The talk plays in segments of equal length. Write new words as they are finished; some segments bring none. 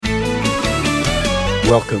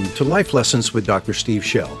Welcome to Life Lessons with Dr. Steve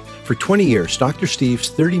Shell. For 20 years, Dr.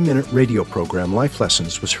 Steve's 30-minute radio program, Life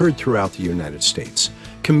Lessons, was heard throughout the United States.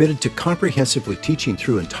 Committed to comprehensively teaching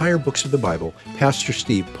through entire books of the Bible, Pastor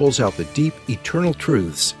Steve pulls out the deep, eternal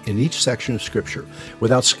truths in each section of Scripture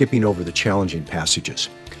without skipping over the challenging passages.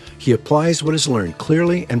 He applies what is learned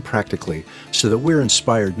clearly and practically so that we're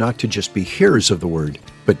inspired not to just be hearers of the Word,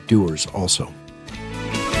 but doers also.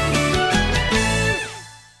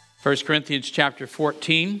 1 Corinthians chapter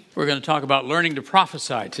 14, we're going to talk about learning to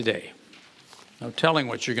prophesy today. No telling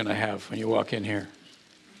what you're going to have when you walk in here.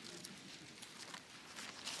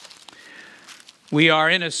 We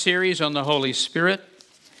are in a series on the Holy Spirit,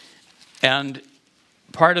 and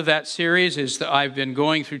part of that series is that I've been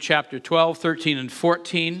going through chapter 12, 13, and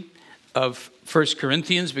 14 of 1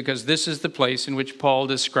 Corinthians, because this is the place in which Paul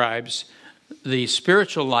describes the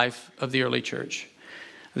spiritual life of the early church.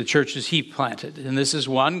 The churches he planted. And this is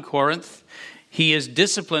one, Corinth. He is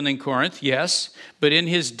disciplining Corinth, yes. But in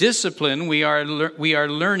his discipline, we are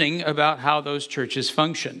learning about how those churches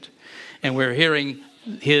functioned. And we're hearing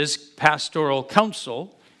his pastoral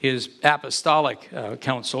counsel, his apostolic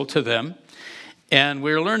counsel to them. And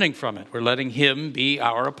we're learning from it. We're letting him be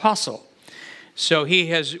our apostle. So we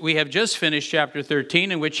have just finished chapter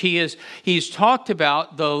 13, in which he's talked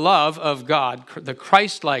about the love of God, the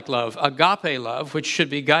Christ-like love, agape love, which should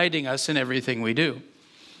be guiding us in everything we do.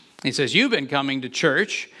 He says, you've been coming to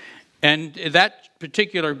church, and that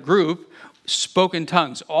particular group spoke in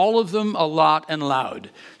tongues, all of them a lot and loud.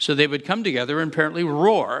 So they would come together and apparently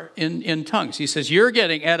roar in tongues. He says, you're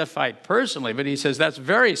getting edified personally, but he says that's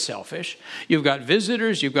very selfish. You've got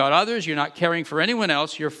visitors, you've got others, you're not caring for anyone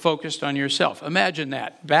else, you're focused on yourself. Imagine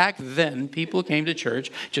that. Back then, people came to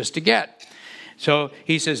church just to get. So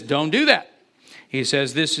he says, don't do that. He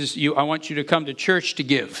says, I want you to come to church to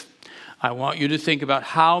give. I want you to think about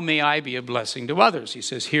how may I be a blessing to others. He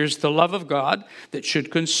says, here's the love of God that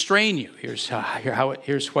should constrain you. Here's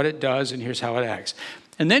what it does, and here's how it acts.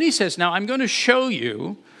 And then he says, now I'm going to show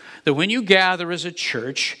you that when you gather as a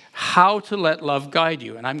church, how to let love guide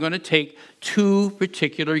you. And I'm going to take two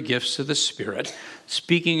particular gifts of the Spirit,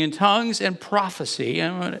 speaking in tongues and prophecy,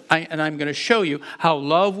 and I'm going to show you how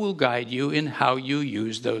love will guide you in how you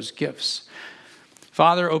use those gifts.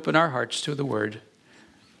 Father, open our hearts to the Word.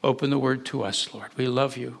 Open the Word to us, Lord. We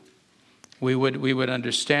love you. We would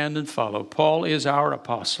understand and follow. Paul is our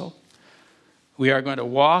apostle. We are going to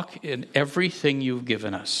walk in everything you've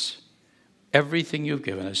given us. Everything you've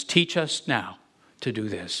given us. Teach us now to do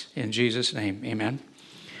this. In Jesus' name, amen.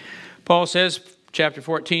 Paul says, chapter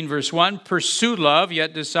 14, verse 1, pursue love,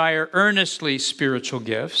 yet desire earnestly spiritual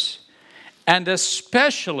gifts, and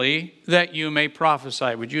especially that you may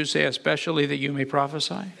prophesy. Would you say especially that you may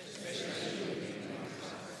prophesy?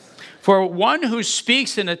 For one who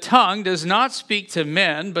speaks in a tongue does not speak to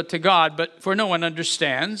men, but to God, but for no one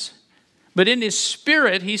understands. But in his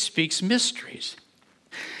spirit he speaks mysteries.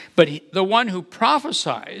 But the one who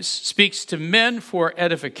prophesies speaks to men for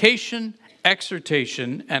edification,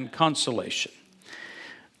 exhortation, and consolation.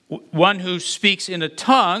 One who speaks in a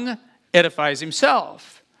tongue edifies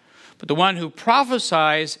himself, but the one who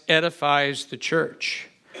prophesies edifies the church.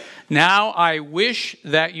 Now I wish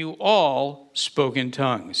that you all spoke in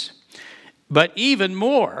tongues, but even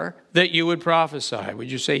more that you would prophesy.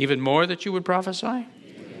 Would you say even more that you would prophesy?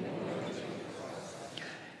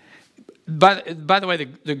 By the way,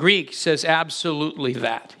 the Greek says absolutely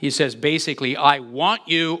that. He says basically, I want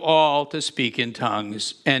you all to speak in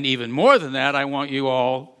tongues. And even more than that, I want you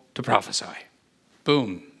all to prophesy.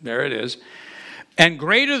 Boom, there it is. And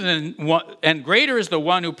greater is the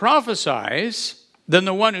one who prophesies than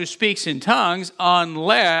the one who speaks in tongues,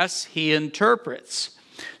 unless he interprets,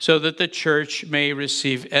 so that the church may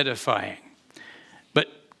receive edifying. But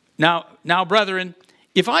now, brethren,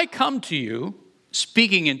 if I come to you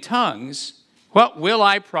speaking in tongues, what will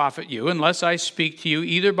I profit you unless I speak to you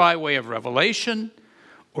either by way of revelation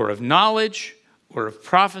or of knowledge or of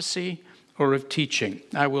prophecy or of teaching?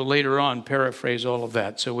 I will later on paraphrase all of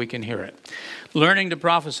that so we can hear it. Learning to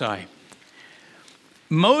prophesy.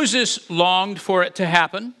 Moses longed for it to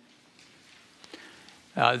happen.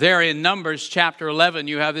 There in Numbers chapter 11,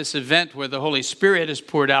 you have this event where the Holy Spirit is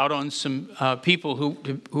poured out on some people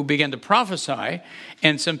who began to prophesy,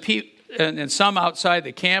 and some outside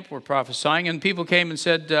the camp were prophesying, and people came and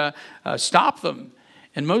said, "Stop them."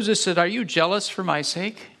 And Moses said, "Are you jealous for my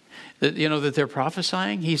sake that they're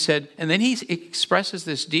prophesying?" He said, and then he expresses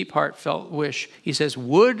this deep, heartfelt wish. He says,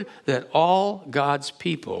 "Would that all God's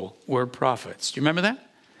people were prophets." Do you remember that?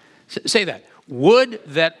 Say that. Would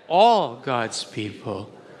that all God's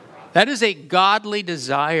people. That is a godly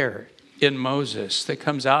desire in Moses that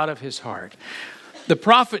comes out of his heart. The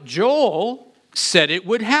prophet Joel said it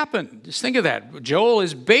would happen. Just think of that. Joel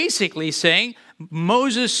is basically saying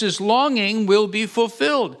Moses' longing will be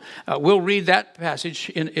fulfilled. We'll read that passage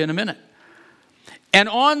in a minute. And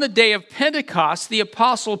on the day of Pentecost, the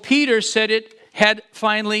apostle Peter said it had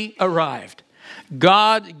finally arrived.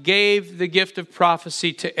 God gave the gift of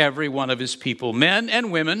prophecy to every one of his people, men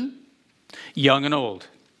and women, young and old.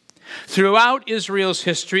 Throughout Israel's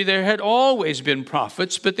history, there had always been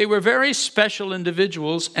prophets, but they were very special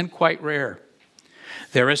individuals and quite rare.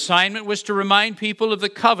 Their assignment was to remind people of the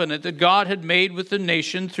covenant that God had made with the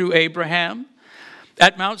nation through Abraham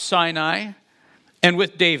at Mount Sinai and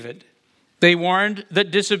with David. They warned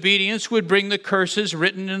that disobedience would bring the curses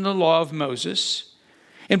written in the law of Moses,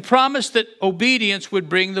 and promised that obedience would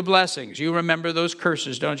bring the blessings. You remember those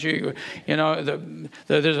curses, don't you? You know,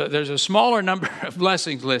 there's a smaller number of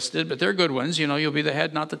blessings listed, but they're good ones. You know, you'll be the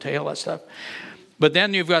head, not the tail, that stuff. But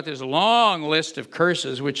then you've got this long list of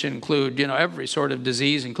curses, which include, you know, every sort of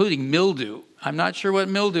disease, including mildew. I'm not sure what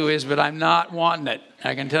mildew is, but I'm not wanting it.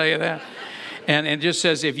 I can tell you that. And it just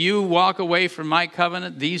says, if you walk away from my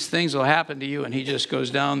covenant, these things will happen to you. And he just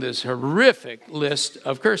goes down this horrific list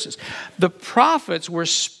of curses. The prophets were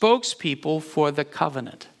spokespeople for the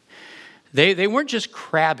covenant. They weren't just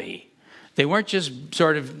crabby. They weren't just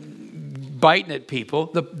sort of biting at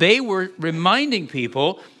people. They were reminding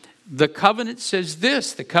people, the covenant says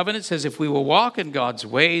this. The covenant says if we will walk in God's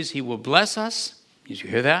ways, he will bless us. Did you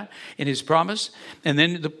hear that? In his promise. And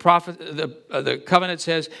then the covenant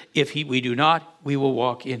says, if we do not, we will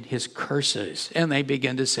walk in his curses. And they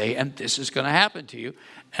begin to say, and this is going to happen to you.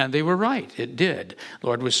 And they were right. It did. The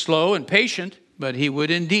Lord was slow and patient, but he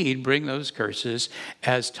would indeed bring those curses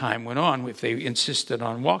as time went on if they insisted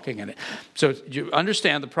on walking in it. So you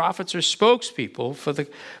understand, the prophets are spokespeople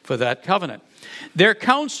for that covenant. Their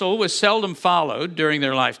counsel was seldom followed during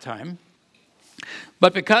their lifetime.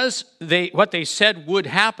 But because what they said would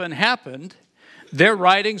happen, happened, their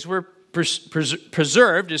writings were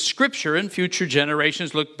preserved as scripture, and future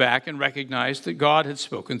generations looked back and recognized that God had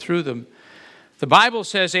spoken through them. The Bible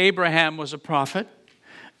says Abraham was a prophet,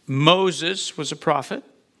 Moses was a prophet,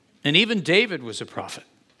 and even David was a prophet.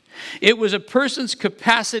 It was a person's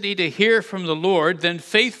capacity to hear from the Lord, then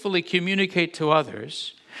faithfully communicate to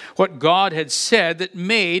others what God had said that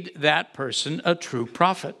made that person a true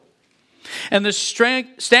prophet. And the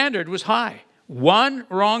standard was high. One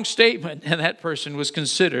wrong statement, and that person was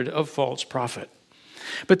considered a false prophet.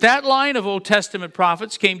 But that line of Old Testament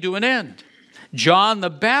prophets came to an end. John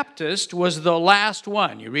the Baptist was the last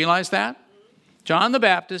one. You realize that? John the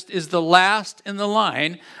Baptist is the last in the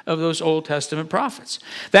line of those Old Testament prophets.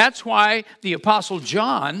 That's why the Apostle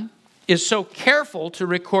John is so careful to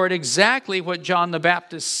record exactly what John the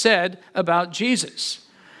Baptist said about Jesus.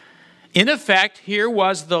 In effect, here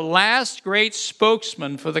was the last great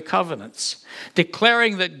spokesman for the covenants,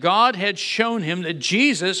 declaring that God had shown him that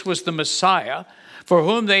Jesus was the Messiah for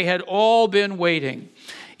whom they had all been waiting.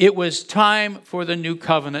 It was time for the new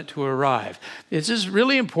covenant to arrive. This is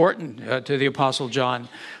really important to the Apostle John.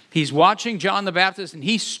 He's watching John the Baptist, and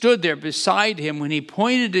he stood there beside him when he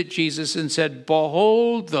pointed at Jesus and said,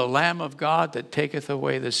 "Behold the Lamb of God that taketh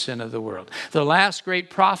away the sin of the world." The last great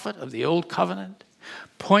prophet of the Old Covenant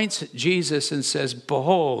points at Jesus and says,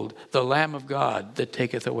 "Behold, the Lamb of God that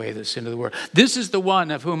taketh away the sin of the world." This is the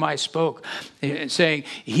one of whom I spoke, saying,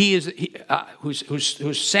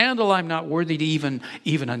 whose sandal I'm not worthy to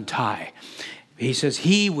even untie. He says,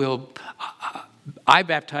 he will, I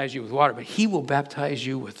baptize you with water, but he will baptize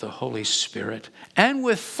you with the Holy Spirit and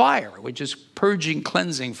with fire, which is purging,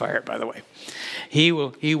 cleansing fire, by the way. He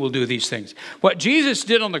will do these things. What Jesus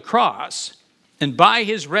did on the cross, and by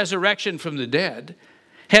his resurrection from the dead,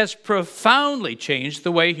 has profoundly changed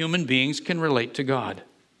the way human beings can relate to God.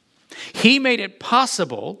 He made it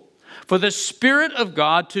possible for the Spirit of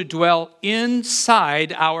God to dwell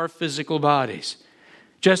inside our physical bodies,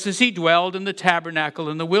 just as he dwelled in the tabernacle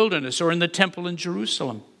in the wilderness or in the temple in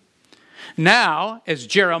Jerusalem. Now, as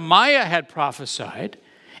Jeremiah had prophesied,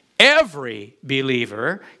 every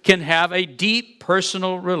believer can have a deep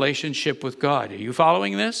personal relationship with God. Are you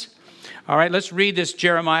following this? All right, let's read this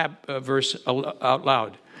Jeremiah verse out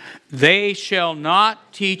loud. "They shall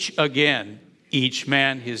not teach again each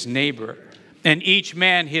man his neighbor and each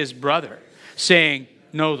man his brother, saying,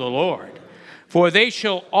 Know the Lord. For they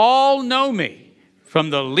shall all know me, from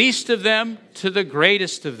the least of them to the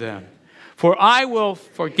greatest of them. For I will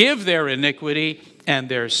forgive their iniquity, and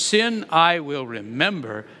their sin I will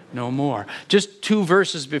remember no more." Just 2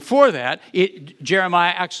 verses before that,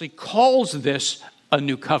 Jeremiah actually calls this a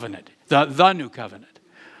new covenant, the new covenant.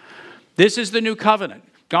 This is the new covenant.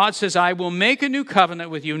 God says, I will make a new covenant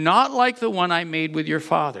with you, not like the one I made with your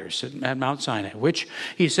fathers at Mount Sinai, which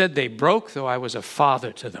he said they broke, though I was a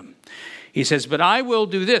father to them. He says, but I will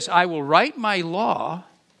do this. I will write my law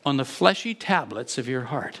on the fleshy tablets of your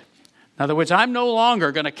heart. In other words, I'm no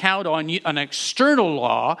longer going to count on an external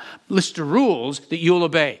law, list of rules that you'll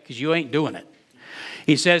obey, because you ain't doing it.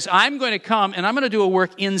 He says, I'm going to come and I'm going to do a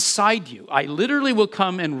work inside you. I literally will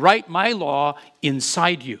come and write my law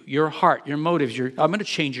inside you, your heart, your motives. I'm going to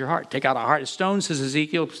change your heart. Take out a heart of stone, says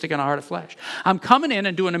Ezekiel, stick on a heart of flesh. I'm coming in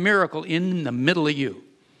and doing a miracle in the middle of you.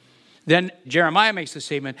 Then Jeremiah makes the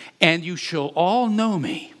statement, and you shall all know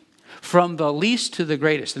me from the least to the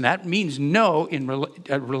greatest. And that means know in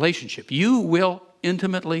a relationship. You will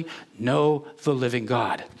intimately know the living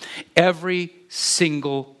God. Every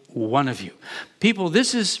single one of you. People,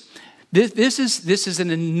 this is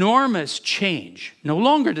an enormous change. No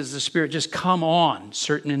longer does the Spirit just come on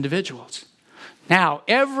certain individuals. Now,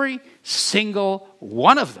 every single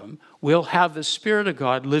one of them will have the Spirit of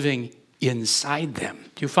God living inside them.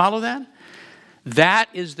 Do you follow that? That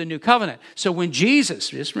is the new covenant. So when Jesus,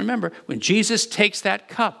 just remember, when Jesus takes that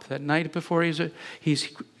cup that night before he's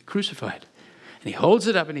crucified, and he holds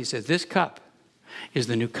it up and he says, this cup is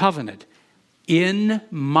the new covenant in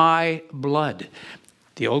my blood.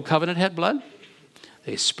 The old covenant had blood.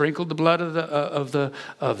 They sprinkled the blood of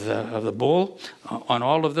the bull on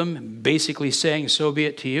all of them, basically saying, so be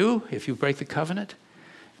it to you if you break the covenant.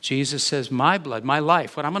 Jesus says, my blood, my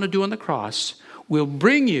life, what I'm going to do on the cross will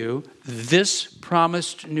bring you this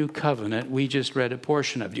promised new covenant we just read a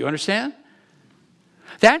portion of. Do you understand?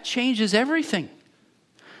 That changes everything.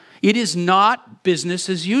 It is not business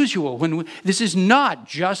as usual. This is not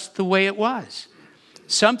just the way it was.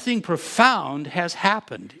 Something profound has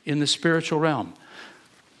happened in the spiritual realm.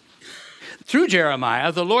 Through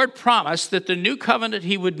Jeremiah, the Lord promised that the new covenant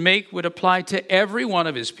he would make would apply to every one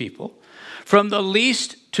of his people, from the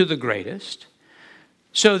least to the greatest.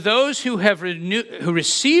 So those who have who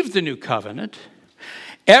received the new covenant,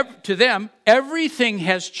 to them, everything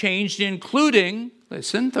has changed, including,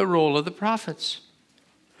 listen, the role of the prophets.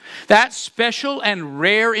 That special and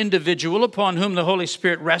rare individual upon whom the Holy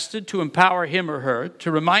Spirit rested to empower him or her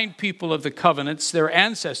to remind people of the covenants their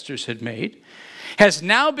ancestors had made has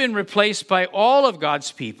now been replaced by all of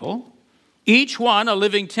God's people, each one a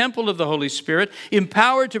living temple of the Holy Spirit,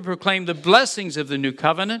 empowered to proclaim the blessings of the new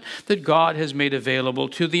covenant that God has made available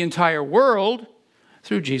to the entire world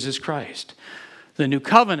through Jesus Christ. The new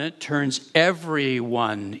covenant turns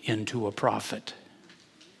everyone into a prophet.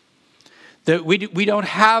 That we don't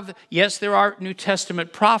have, yes, there are New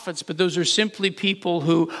Testament prophets, but those are simply people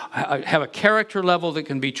who have a character level that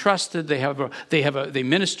can be trusted. They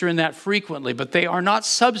minister in that frequently, but they are not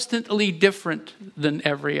substantially different than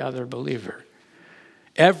every other believer.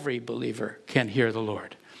 Every believer can hear the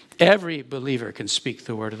Lord. Every believer can speak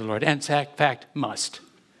the word of the Lord, and in fact must.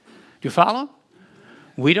 Do you follow?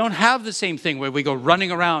 We don't have the same thing where we go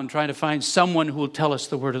running around trying to find someone who will tell us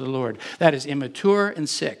the word of the Lord. That is immature and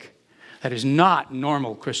sick. That is not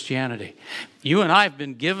normal Christianity. You and I have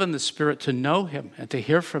been given the Spirit to know him and to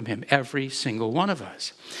hear from him, every single one of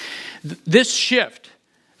us. This shift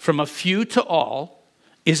from a few to all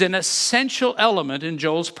is an essential element in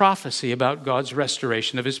Joel's prophecy about God's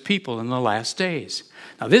restoration of his people in the last days.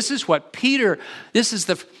 Now, this is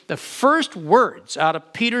the first words out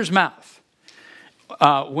of Peter's mouth.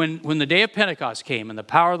 When the day of Pentecost came and the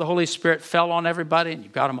power of the Holy Spirit fell on everybody, and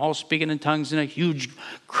you've got them all speaking in tongues, and a huge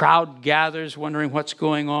crowd gathers wondering what's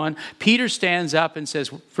going on, Peter stands up and says,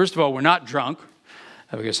 first of all, we're not drunk,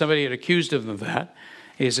 because somebody had accused him of that.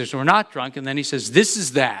 He says, we're not drunk. And then he says, this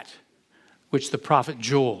is that which the prophet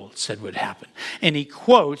Joel said would happen. And he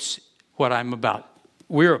quotes what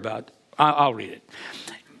we're about. I'll read it.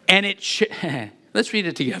 And let's read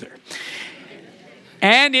it together.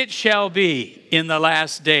 And it shall be in the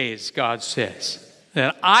last days, God says,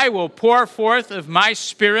 that I will pour forth of my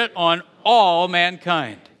Spirit on all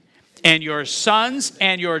mankind, and your sons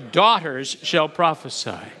and your daughters shall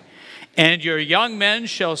prophesy, and your young men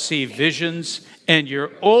shall see visions, and your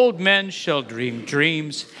old men shall dream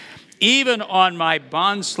dreams. Even on my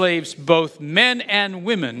bondslaves, both men and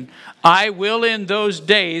women, I will in those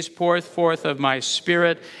days pour forth of my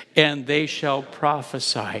Spirit, and they shall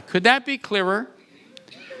prophesy. Could that be clearer?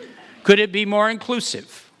 Could it be more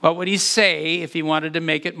inclusive? What would he say if he wanted to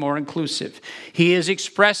make it more inclusive? He is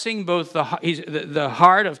expressing both the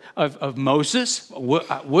heart of Moses.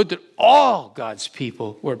 Would that all God's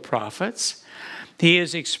people were prophets.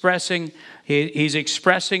 He's expressing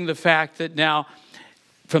the fact that now,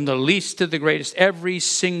 from the least to the greatest, every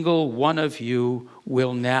single one of you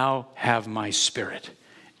will now have my Spirit.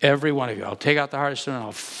 Every one of you. I'll take out the heart of stone and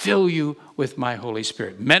I'll fill you with my Holy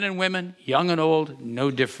Spirit. Men and women, young and old, no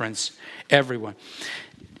difference. Everyone.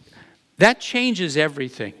 That changes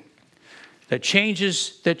everything. That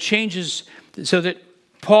changes so that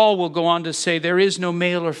Paul will go on to say there is no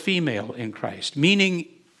male or female in Christ, meaning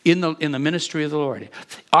in the ministry of the Lord.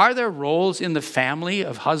 Are there roles in the family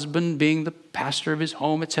of husband being the pastor of his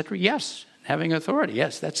home, etc.? Yes. Having authority,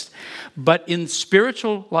 yes. But in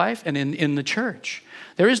spiritual life and in the church,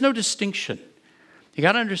 there is no distinction. You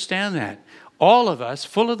got to understand that. All of us,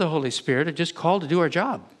 full of the Holy Spirit, are just called to do our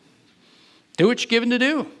job. Do what you're given to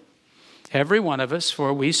do. Every one of us,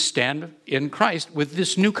 for we stand in Christ with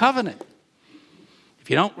this new covenant. If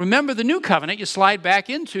you don't remember the new covenant, you slide back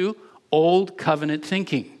into old covenant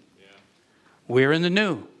thinking. Yeah. We're in the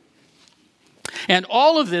new. And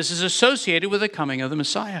all of this is associated with the coming of the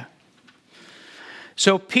Messiah.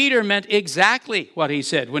 So Peter meant exactly what he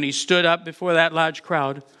said when he stood up before that large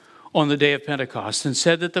crowd on the day of Pentecost and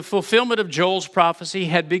said that the fulfillment of Joel's prophecy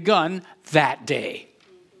had begun that day.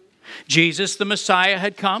 Jesus, the Messiah,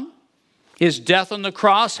 had come. His death on the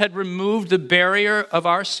cross had removed the barrier of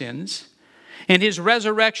our sins, and his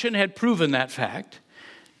resurrection had proven that fact.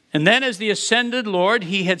 And then as the ascended Lord,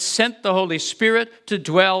 he had sent the Holy Spirit to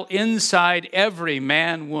dwell inside every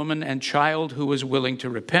man, woman, and child who was willing to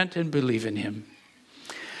repent and believe in him.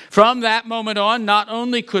 From that moment on, not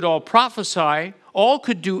only could all prophesy, all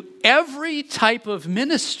could do every type of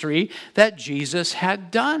ministry that Jesus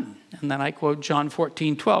had done. And then I quote John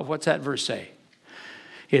 14:12. What's that verse say?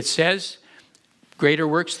 It says, greater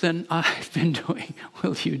works than I've been doing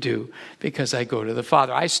will you do because I go to the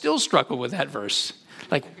Father. I still struggle with that verse.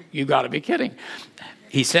 Like, you got to be kidding.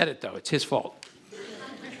 He said it, though. It's his fault.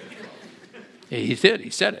 He did. He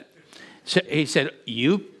said it. So he said,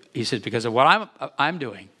 because of what I'm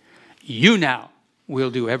doing, you now will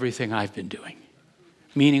do everything I've been doing.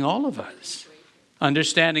 Meaning all of us.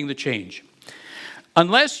 Understanding the change.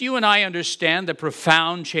 Unless you and I understand the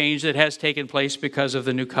profound change that has taken place because of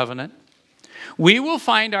the new covenant, we will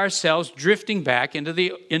find ourselves drifting back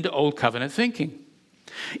into old covenant thinking.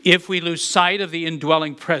 If we lose sight of the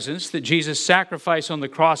indwelling presence that Jesus' sacrifice on the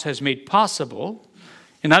cross has made possible,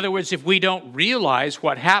 in other words, if we don't realize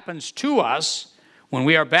what happens to us when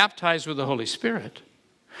we are baptized with the Holy Spirit,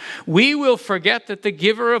 we will forget that the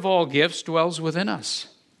giver of all gifts dwells within us.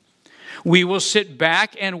 We will sit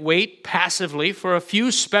back and wait passively for a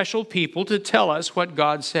few special people to tell us what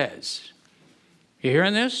God says. You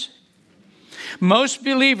hearing this? Most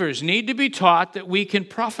believers need to be taught that we can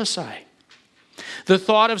prophesy. The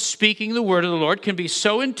thought of speaking the word of the Lord can be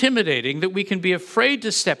so intimidating that we can be afraid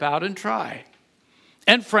to step out and try.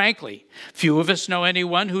 And frankly, few of us know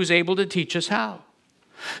anyone who's able to teach us how.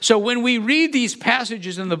 So when we read these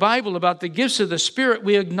passages in the Bible about the gifts of the Spirit,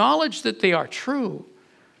 we acknowledge that they are true,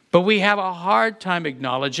 but we have a hard time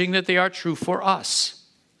acknowledging that they are true for us.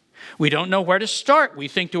 We don't know where to start. We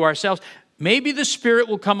think to ourselves, maybe the Spirit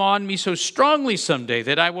will come on me so strongly someday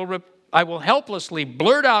that I will helplessly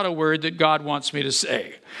blurt out a word that God wants me to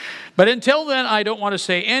say. But until then, I don't want to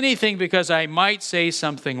say anything because I might say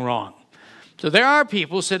something wrong. So there are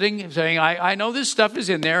people sitting saying, I know this stuff is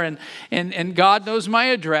in there and God knows my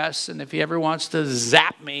address. And if he ever wants to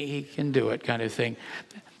zap me, he can do it, kind of thing.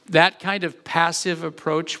 That kind of passive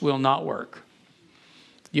approach will not work.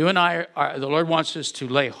 You and I, the Lord wants us to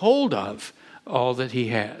lay hold of all that he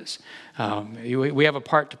has. We have a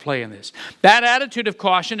part to play in this. That attitude of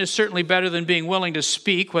caution is certainly better than being willing to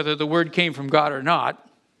speak, whether the word came from God or not.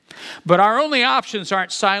 But our only options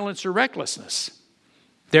aren't silence or recklessness.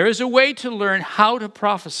 There is a way to learn how to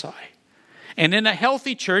prophesy. And in a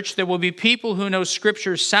healthy church, there will be people who know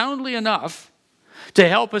Scripture soundly enough to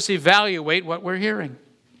help us evaluate what we're hearing.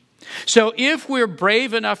 So if we're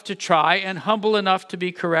brave enough to try and humble enough to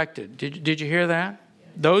be corrected, did you hear that?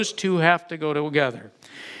 Those two have to go together.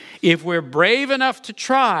 If we're brave enough to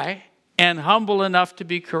try and humble enough to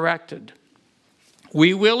be corrected,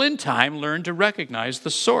 we will in time learn to recognize the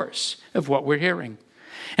source of what we're hearing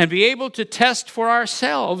and be able to test for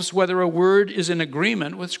ourselves whether a word is in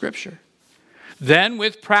agreement with Scripture. Then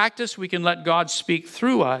with practice, we can let God speak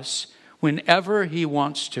through us whenever he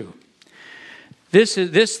wants to. This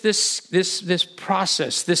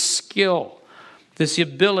process, this skill, this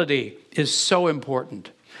ability is so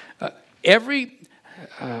important. Every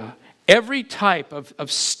type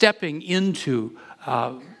of stepping into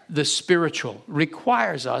the spiritual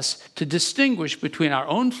requires us to distinguish between our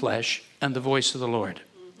own flesh and the voice of the Lord.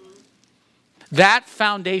 That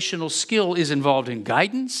foundational skill is involved in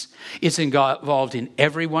guidance. It's involved in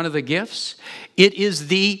every one of the gifts. It is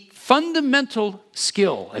the fundamental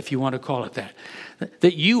skill, if you want to call it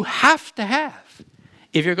that you have to have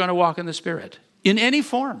if you're going to walk in the Spirit in any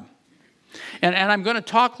form. And I'm going to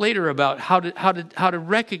talk later about how to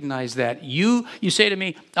recognize that. You say to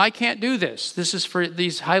me, I can't do this. This is for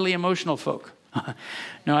these highly emotional folk.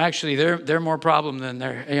 No, actually, they're more problem than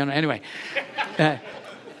they're, anyway.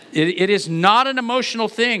 It is not an emotional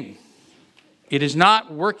thing. It is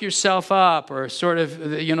not work yourself up or sort of,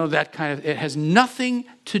 that kind of, it has nothing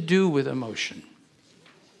to do with emotion.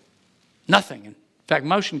 Nothing. In fact,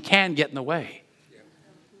 emotion can get in the way.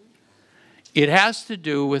 It has to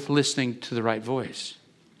do with listening to the right voice.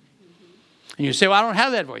 And you say, well, I don't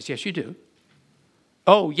have that voice. Yes, you do.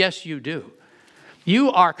 Oh, yes, you do.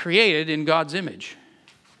 You are created in God's image,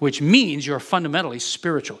 which means you're fundamentally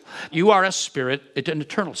spiritual. You are a spirit, an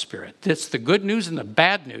eternal spirit. That's the good news and the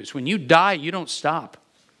bad news. When you die, you don't stop.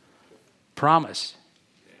 Promise.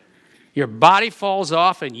 Your body falls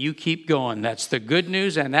off and you keep going. That's the good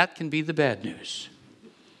news, and that can be the bad news.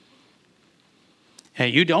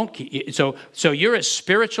 And you don't keep, so you're as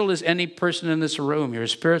spiritual as any person in this room. You're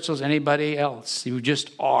as spiritual as anybody else. You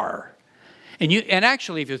just are. And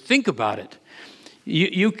actually, if you think about it,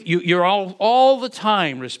 you're all the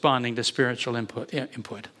time responding to spiritual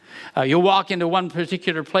input. You'll walk into one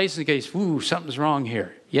particular place and go, ooh, something's wrong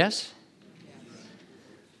here. Yes?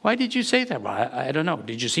 Why did you say that? Well, I don't know.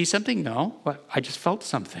 Did you see something? No. I just felt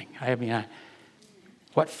something.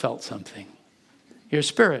 What felt something? Your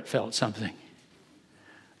spirit felt something.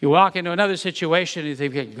 You walk into another situation and you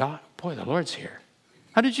think, God, boy, the Lord's here.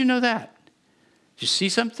 How did you know that? Did you see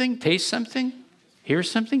something, taste something, hear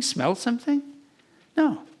something, smell something?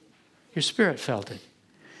 No, your spirit felt it.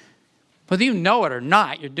 Whether you know it or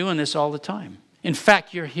not, you're doing this all the time. In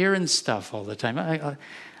fact, you're hearing stuff all the time.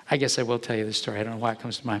 I guess I will tell you this story. I don't know why it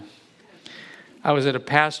comes to mind. I was at a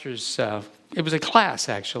pastor's, it was a class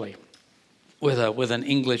actually, with an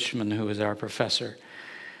Englishman who was our professor,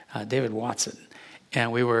 David Watson.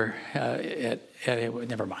 And we were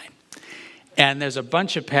never mind. And there's a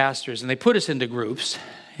bunch of pastors, and they put us into groups.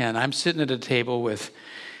 And I'm sitting at a table with,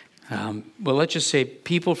 let's just say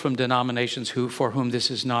people from denominations for whom this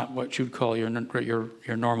is not what you'd call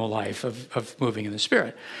your normal life of moving in the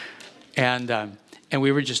Spirit. And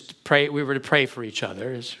we were just we were to pray for each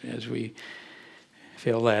other as we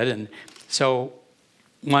feel led. And so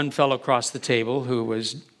one fellow across the table who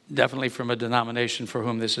was definitely from a denomination for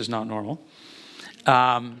whom this is not normal.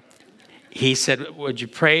 He said, would you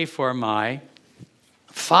pray for my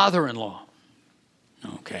father-in-law?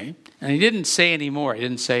 Okay. And he didn't say any more. He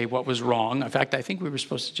didn't say what was wrong. In fact, I think we were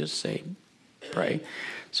supposed to just say, pray.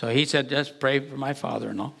 So he said, just pray for my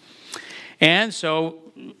father-in-law. And so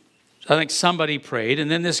I think somebody prayed.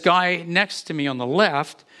 And then this guy next to me on the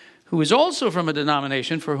left, who is also from a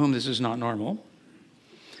denomination for whom this is not normal,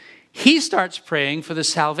 he starts praying for the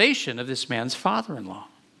salvation of this man's father-in-law.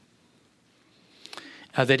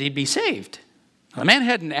 That he'd be saved. Now, the man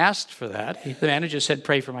hadn't asked for that. The man had just said,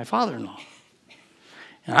 pray for my father-in-law.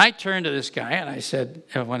 And I turned to this guy and I said,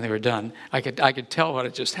 when they were done, I could tell what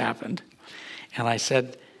had just happened. And I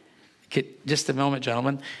said, just a moment,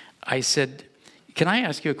 gentlemen. I said, can I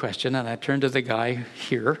ask you a question? And I turned to the guy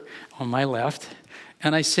here on my left.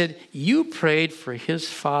 And I said, you prayed for his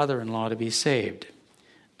father-in-law to be saved.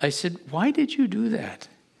 I said, why did you do that?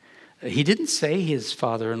 He didn't say his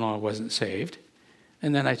father-in-law wasn't saved.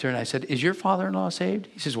 And then I turned and I said, is your father-in-law saved?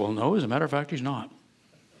 He says, well, no, as a matter of fact, he's not.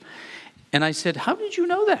 And I said, how did you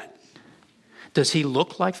know that? Does he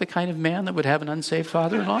look like the kind of man that would have an unsaved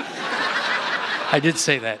father-in-law? I did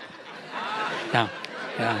say that. Yeah.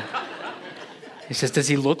 He says, does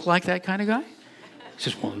he look like that kind of guy? He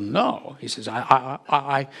says, well, no. He says,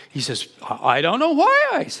 I don't know why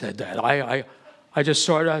I said that. I just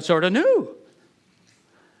sort of knew.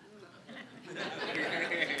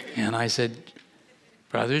 And I said,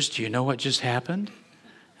 brothers, do you know what just happened?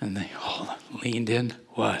 And they all leaned in.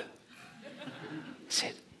 What? I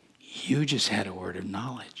said, you just had a word of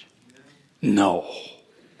knowledge. No.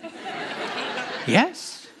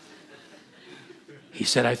 Yes. He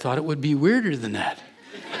said, I thought it would be weirder than that.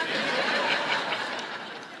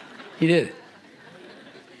 He did.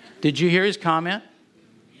 Did you hear his comment?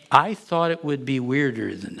 I thought it would be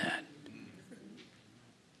weirder than that.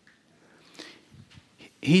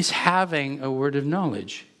 He's having a word of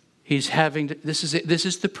knowledge. He's having, this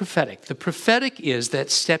is the prophetic. The prophetic is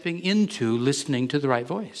that stepping into listening to the right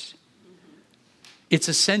voice. It's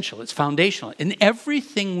essential. It's foundational. In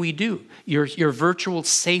everything we do, your virtual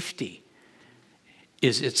safety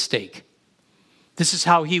is at stake. This is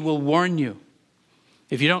how he will warn you.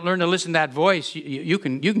 If you don't learn to listen to that voice, you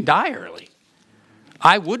can die early.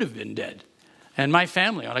 I would have been dead. And my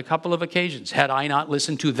family on a couple of occasions had I not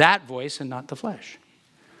listened to that voice and not the flesh.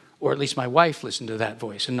 Or at least my wife listened to that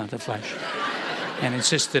voice and not the flesh. And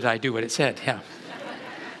insisted I do what it said. Yeah.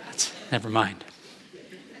 Never mind.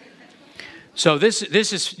 So this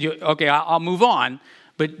is, okay, I'll move on.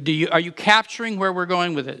 But are you capturing where we're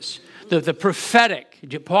going with this? The prophetic.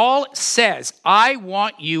 Paul says, I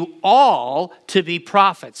want you all to be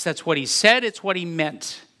prophets. That's what he said. It's what he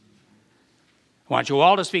meant. I want you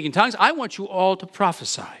all to speak in tongues. I want you all to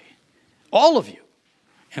prophesy. All of you.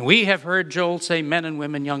 And we have heard Joel say, men and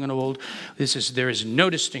women, young and old. There is no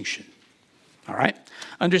distinction. All right?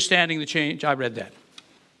 Understanding the change. I read that.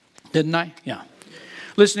 Didn't I? Yeah.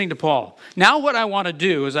 Listening to Paul. Now what I want to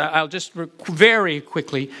do is I'll just very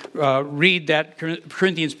quickly read that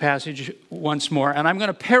Corinthians passage once more, and I'm going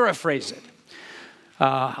to paraphrase it.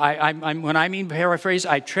 When I mean paraphrase,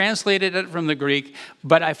 I translated it from the Greek,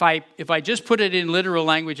 but if I just put it in literal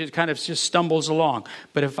language, it kind of just stumbles along.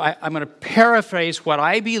 But I'm going to paraphrase what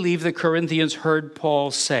I believe the Corinthians heard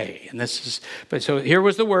Paul say. And so here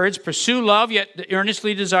was the words: pursue love, yet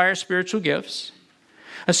earnestly desire spiritual gifts,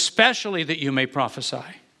 especially that you may prophesy.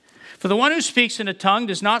 For the one who speaks in a tongue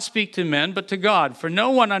does not speak to men, but to God. For no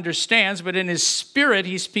one understands, but in his spirit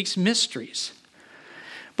he speaks mysteries.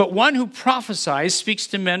 But one who prophesies speaks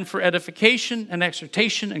to men for edification and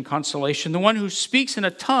exhortation and consolation. The one who speaks in a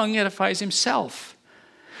tongue edifies himself.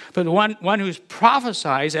 But the one who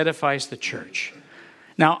prophesies edifies the church.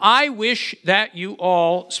 Now I wish that you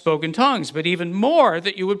all spoke in tongues, but even more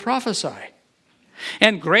that you would prophesy.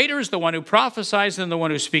 And greater is the one who prophesies than the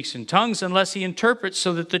one who speaks in tongues, unless he interprets,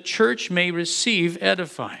 so that the church may receive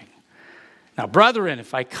edifying. Now, brethren,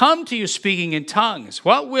 if I come to you speaking in tongues,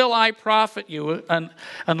 what will I profit you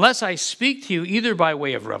unless I speak to you either by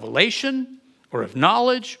way of revelation, or of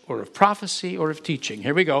knowledge, or of prophecy, or of teaching?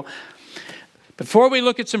 Here we go. Before we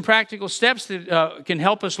look at some practical steps that can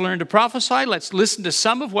help us learn to prophesy, let's listen to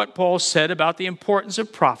some of what Paul said about the importance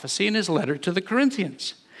of prophecy in his letter to the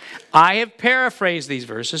Corinthians. I have paraphrased these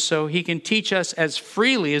verses so he can teach us as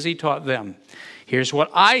freely as he taught them. Here's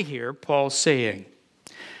what I hear Paul saying.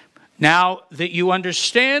 Now that you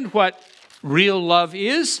understand what real love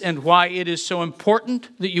is and why it is so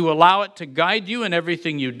important that you allow it to guide you in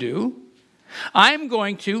everything you do,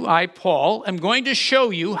 Paul, am going to show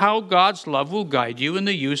you how God's love will guide you in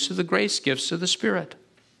the use of the grace gifts of the Spirit.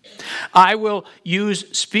 I will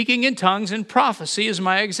use speaking in tongues and prophecy as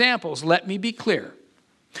my examples. Let me be clear.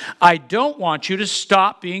 I don't want you to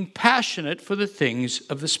stop being passionate for the things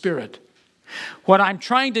of the Spirit. What I'm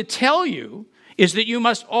trying to tell you is that you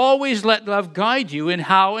must always let love guide you in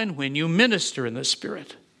how and when you minister in the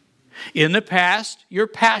Spirit. In the past, your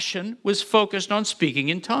passion was focused on speaking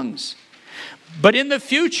in tongues. But in the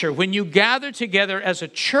future, when you gather together as a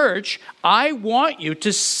church, I want you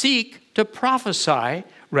to seek to prophesy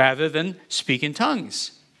rather than speak in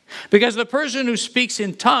tongues. Because the person who speaks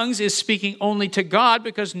in tongues is speaking only to God,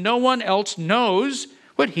 because no one else knows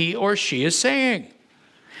what he or she is saying.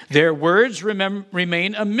 Their words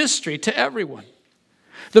remain a mystery to everyone.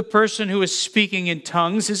 The person who is speaking in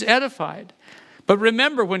tongues is edified. But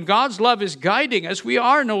remember, when God's love is guiding us, we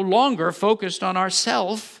are no longer focused on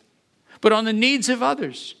ourselves, but on the needs of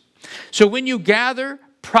others. So when you gather,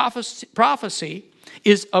 prophecy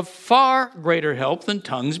is of far greater help than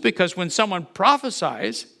tongues, because when someone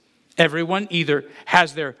prophesies, everyone either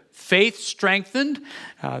has their faith strengthened,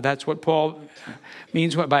 that's what Paul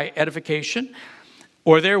means by edification,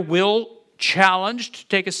 or their will challenged to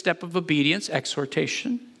take a step of obedience,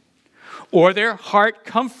 exhortation, or their heart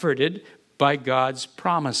comforted by God's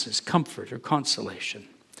promises, comfort or consolation.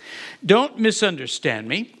 Don't misunderstand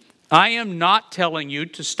me. I am not telling you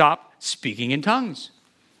to stop speaking in tongues.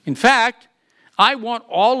 In fact, I want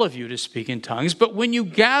all of you to speak in tongues, but when you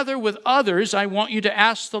gather with others, I want you to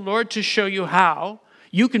ask the Lord to show you how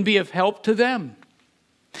you can be of help to them.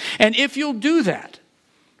 And if you'll do that,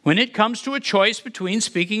 when it comes to a choice between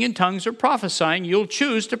speaking in tongues or prophesying, you'll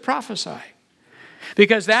choose to prophesy,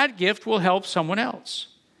 because that gift will help someone else.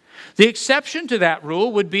 The exception to that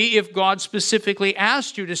rule would be if God specifically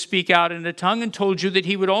asked you to speak out in a tongue and told you that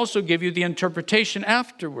he would also give you the interpretation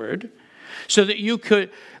afterward, so you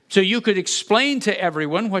could explain to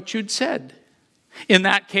everyone what you'd said. In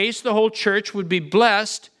that case, the whole church would be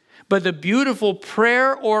blessed by the beautiful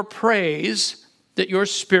prayer or praise that your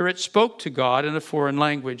spirit spoke to God in a foreign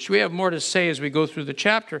language. We have more to say as we go through the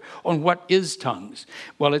chapter on what is tongues.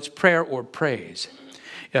 Well, it's prayer or praise.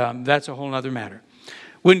 That's a whole other matter.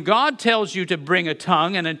 When God tells you to bring a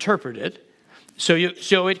tongue and interpret it, so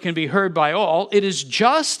it can be heard by all, it is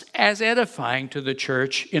just as edifying to the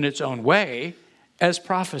church in its own way as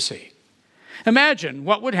prophecy. Imagine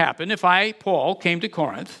what would happen if I, Paul, came to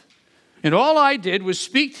Corinth, and all I did was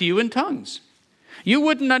speak to you in tongues. You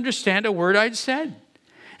wouldn't understand a word I'd said,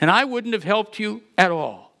 and I wouldn't have helped you at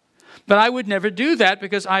all. But I would never do that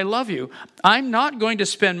because I love you. I'm not going to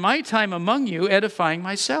spend my time among you edifying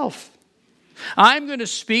myself. I'm going to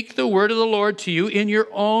speak the word of the Lord to you in your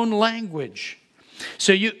own language,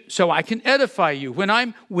 so I can edify you. When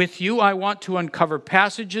I'm with you, I want to uncover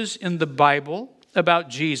passages in the Bible about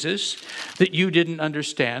Jesus that you didn't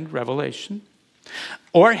understand, Revelation,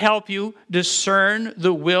 or help you discern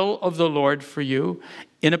the will of the Lord for you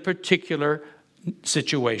in a particular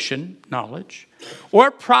situation, knowledge,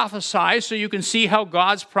 or prophesy so you can see how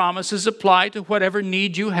God's promises apply to whatever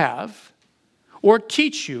need you have, or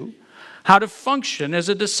teach you how to function as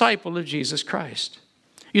a disciple of Jesus Christ.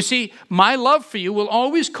 You see, my love for you will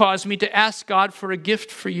always cause me to ask God for a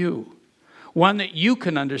gift for you, one that you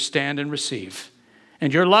can understand and receive.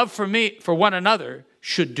 And your love for me, for one another,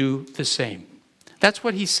 should do the same. That's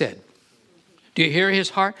what he said. Do you hear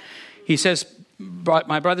his heart? He says,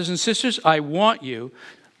 my brothers and sisters, I want you,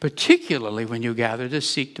 particularly when you gather, to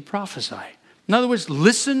seek to prophesy. In other words,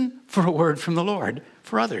 listen for a word from the Lord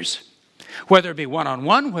for others. Whether it be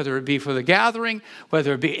one-on-one, whether it be for the gathering,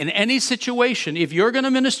 whether it be in any situation, if you're going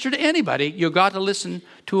to minister to anybody, you've got to listen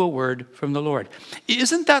to a word from the Lord.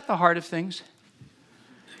 Isn't that the heart of things?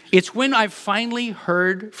 It's when I've finally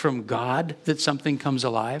heard from God that something comes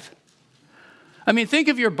alive. I mean, think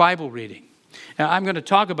of your Bible reading. Now, I'm going to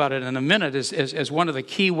talk about it in a minute as one of the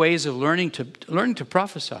key ways of learning to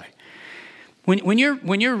prophesy. When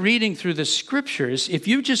you're reading through the scriptures, if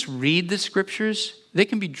you just read the scriptures, they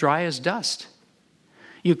can be dry as dust.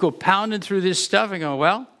 You go pounding through this stuff and go,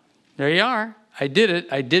 well, there you are. I did it.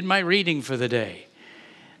 I did my reading for the day.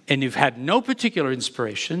 And you've had no particular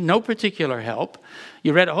inspiration, no particular help.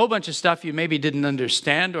 You read a whole bunch of stuff you maybe didn't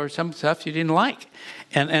understand or some stuff you didn't like.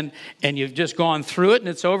 And you've just gone through it and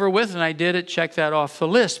it's over with and I did it, check that off the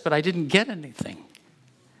list, but I didn't get anything.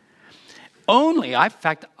 In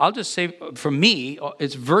fact, I'll just say for me,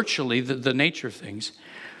 it's virtually the nature of things.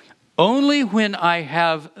 Only when I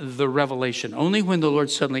have the revelation, only when the Lord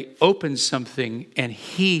suddenly opens something and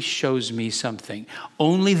he shows me something,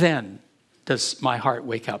 only then does my heart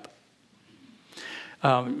wake up.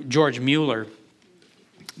 George Mueller,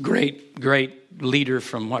 great leader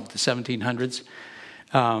from the 1700s.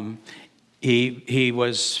 He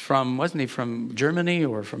was wasn't he from Germany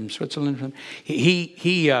or from Switzerland?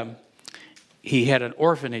 He had an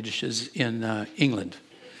orphanage in England.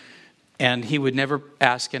 And he would never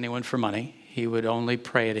ask anyone for money. He would only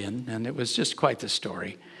pray it in. And it was just quite the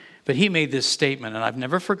story. But he made this statement, and I've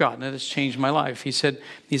never forgotten it. It's changed my life. He said,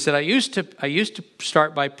 I used to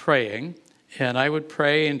start by praying, and I would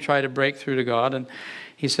pray and try to break through to God. And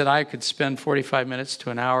he said I could spend 45 minutes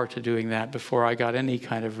to an hour to doing that before I got any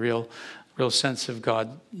kind of real sense of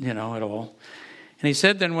God, at all. And he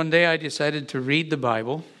said, then one day I decided to read the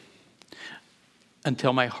Bible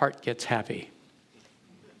until my heart gets happy.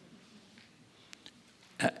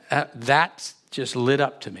 That just lit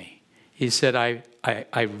up to me. He said,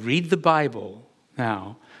 I read the Bible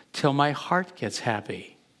now till my heart gets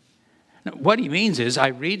happy. Now, what he means is I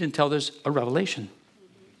read until there's a revelation.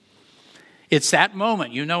 It's that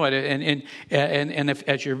moment, you know it. And if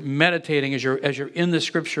as you're meditating, as you're in the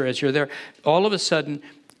scripture, as you're there, all of a sudden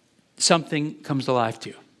something comes alive to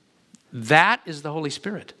you. That is the Holy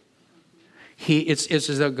Spirit. It's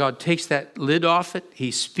as though God takes that lid off it.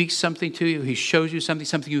 He speaks something to you. He shows you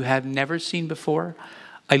something you have never seen before.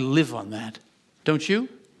 I live on that. Don't you?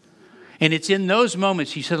 And it's in those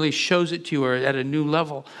moments he suddenly shows it to you or at a new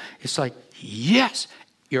level. It's like, yes,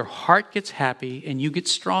 your heart gets happy and you get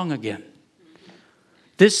strong again.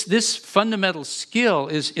 This fundamental skill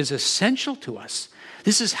is essential to us.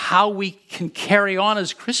 This is how we can carry on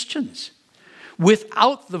as Christians.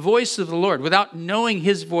 Without the voice of the Lord, without knowing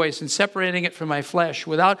his voice and separating it from my flesh,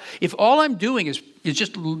 if all I'm doing is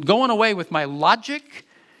just going away with my logic,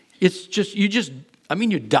 it's just, you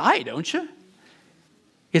die, don't you?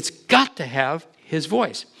 It's got to have his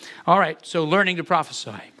voice. All right, so learning to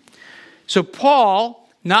prophesy. So Paul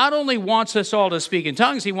not only wants us all to speak in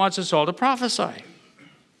tongues, he wants us all to prophesy.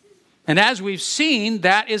 And as we've seen,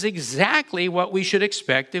 that is exactly what we should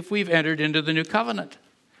expect if we've entered into the new covenant.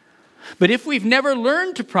 But if we've never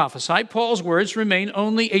learned to prophesy, Paul's words remain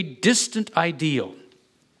only a distant ideal.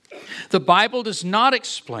 The Bible does not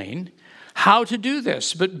explain how to do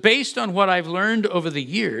this, but based on what I've learned over the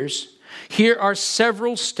years, here are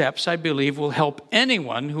several steps I believe will help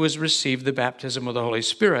anyone who has received the baptism of the Holy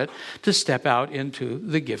Spirit to step out into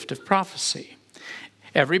the gift of prophecy.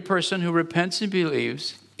 Every person who repents and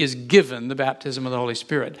believes is given the baptism of the Holy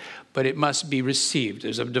Spirit, but it must be received.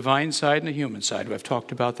 There's a divine side and a human side. We've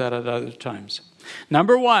talked about that at other times.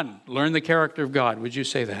 Number one, learn the character of God. Would you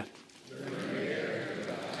say that?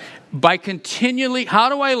 By continually, how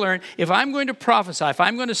do I learn? If I'm going to prophesy, if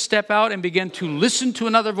I'm going to step out and begin to listen to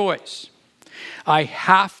another voice, I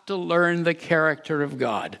have to learn the character of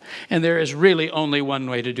God. And there is really only one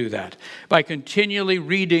way to do that. By continually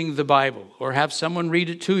reading the Bible or have someone read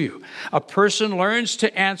it to you. A person learns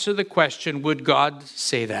to answer the question, would God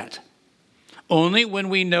say that? Only when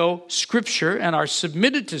we know Scripture and are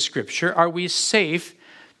submitted to Scripture are we safe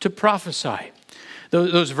to prophesy.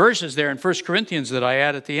 Those verses there in 1 Corinthians that I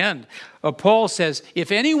add at the end, Paul says, if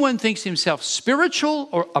anyone thinks himself spiritual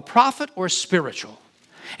or a prophet or spiritual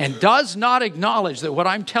and does not acknowledge that what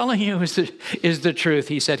I'm telling you is the truth,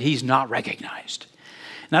 he said he's not recognized.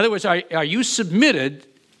 In other words, are you submitted,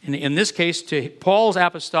 in this case, to Paul's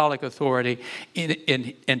apostolic authority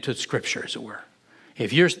and to Scripture, as it were?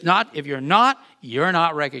 If you're not, you're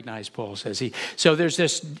not recognized, Paul says. So there's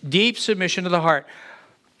this deep submission of the heart.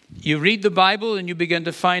 You read the Bible and you begin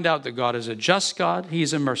to find out that God is a just God.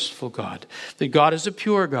 He's a merciful God. That God is a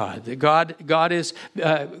pure God. That God is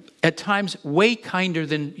at times way kinder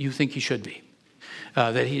than you think he should be.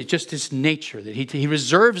 That he just his nature. That he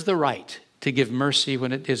reserves the right to give mercy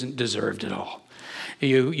when it isn't deserved at all.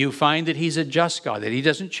 You find that he's a just God. That he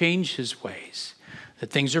doesn't change his ways. That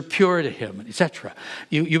things are pure to him, etc.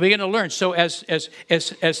 You begin to learn. So as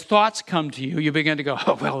thoughts come to you, you begin to go,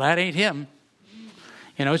 oh, well, that ain't him.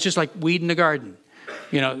 You know, it's just like weed in the garden,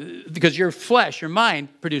 you know, because your flesh, your mind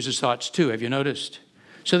produces thoughts too. Have you noticed?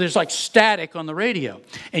 So there's like static on the radio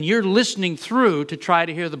and you're listening through to try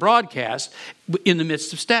to hear the broadcast in the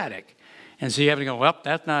midst of static. And so you have to go, well,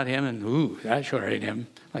 that's not him. And ooh, that sure ain't him.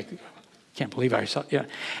 Like, can't believe I saw, yeah.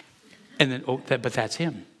 And then, but that's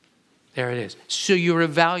him. There it is. So you're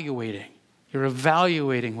evaluating. You're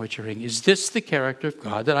evaluating what you're hearing. Is this the character of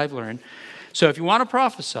God that I've learned? So if you want to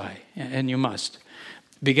prophesy, and you must,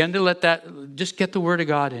 begin to let that, just get the word of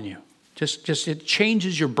God in you. Just it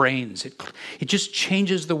changes your brains. It just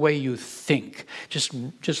changes the way you think.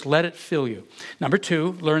 Just let it fill you. Number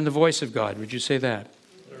two, learn the voice of God. Would you say that?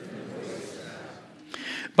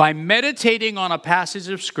 By meditating on a passage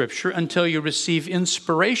of Scripture until you receive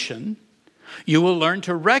inspiration, you will learn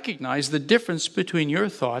to recognize the difference between your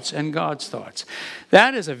thoughts and God's thoughts.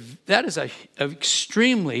 That is an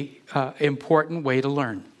extremely important way to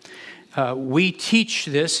learn. We teach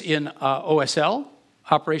this in OSL,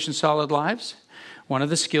 Operation Solid Lives. One of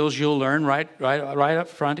the skills you'll learn right up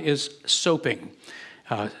front is soaping.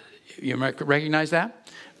 You recognize that?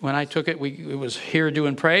 When I took it, it was hear, do,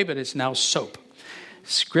 and pray, but it's now SOAP.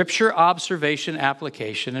 Scripture, observation,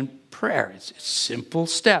 application, and prayer. It's simple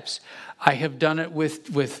steps. I have done it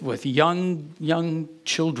with young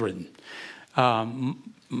children.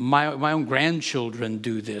 My own grandchildren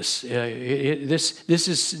do this. This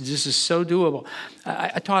is so doable.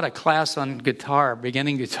 I taught a class on guitar,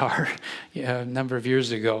 beginning guitar, a number of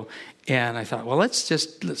years ago, and I thought, well, let's.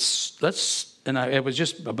 And it was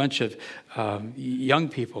just a bunch of young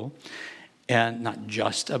people, and not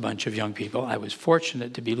just a bunch of young people. I was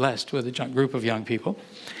fortunate to be blessed with a group of young people.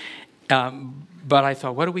 But I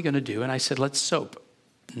thought, what are we going to do? And I said, let's soap.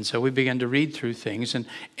 And so we began to read through things, and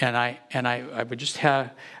I would just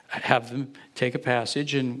have them take a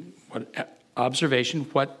passage and what observation,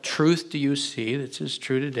 what truth do you see that's as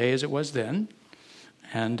true today as it was then?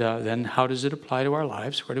 And then how does it apply to our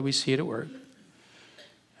lives? Where do we see it at work?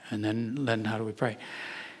 And then how do we pray?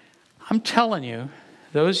 I'm telling you,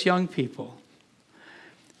 those young people,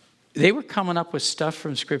 they were coming up with stuff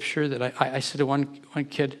from Scripture that I said to one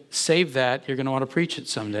kid, save that, you're going to want to preach it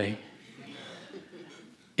someday.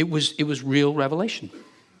 It was real revelation.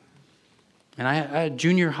 And I had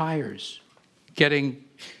junior hires getting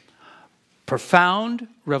profound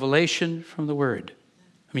revelation from the Word.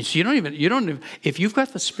 I mean, so you don't even, if you've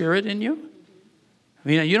got the Spirit in you, I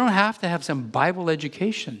mean, you don't have to have some Bible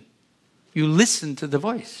education. You listen to the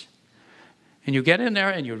voice. And you get in there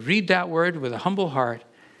and you read that Word with a humble heart,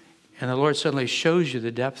 and the Lord suddenly shows you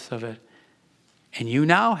the depth of it. And you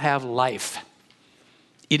now have life.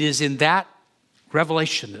 It is in that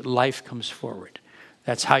revelation that life comes forward.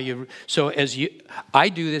 That's how I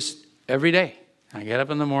do this every day. I get up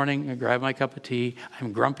in the morning, I grab my cup of tea,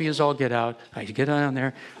 I'm grumpy as all get out, I get down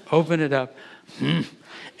there, open it up, and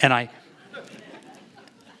I'm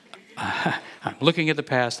looking at the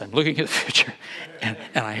past, I'm looking at the future, and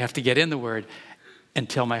I have to get in the Word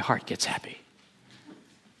until my heart gets happy.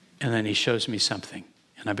 And then He shows me something,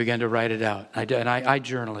 and I begin to write it out. I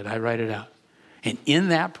journal it, I write it out. And in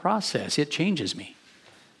that process, it changes me.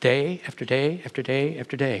 Day after day after day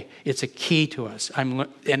after day. It's a key to us. And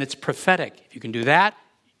it's prophetic. If you can do that,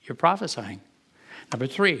 you're prophesying. Number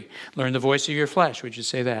 3, learn the voice of your flesh. Would you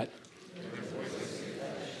say that?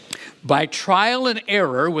 By trial and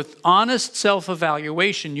error, with honest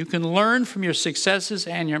self-evaluation, you can learn from your successes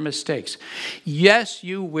and your mistakes. Yes,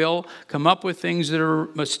 you will come up with things that are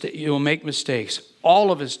you'll make mistakes.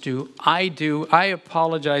 All of us do. I do. I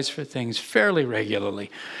apologize for things fairly regularly.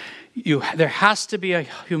 There has to be a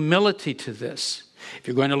humility to this. If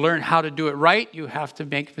you're going to learn how to do it right, you have to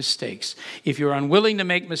make mistakes. If you're unwilling to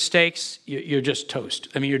make mistakes, you're just toast.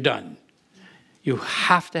 I mean, you're done. You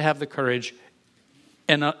have to have the courage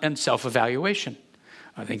and self-evaluation.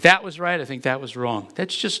 I think that was right. I think that was wrong.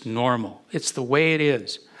 That's just normal. It's the way it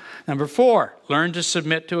is. Number 4, learn to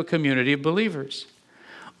submit to a community of believers.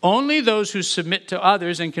 Only those who submit to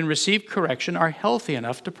others and can receive correction are healthy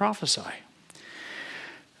enough to prophesy.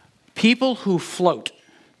 People who float,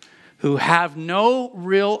 who have no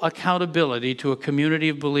real accountability to a community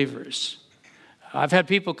of believers. I've had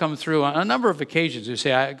people come through on a number of occasions who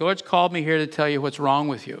say, God's called me here to tell you what's wrong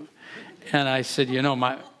with you. And I said,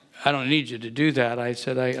 I don't need you to do that. I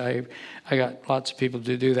said, I got lots of people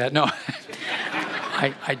to do that. No,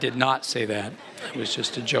 I did not say that. It was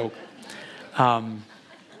just a joke.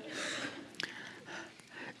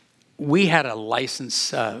 We had a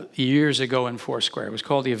license years ago in Foursquare. It was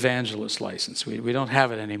called the Evangelist License. We don't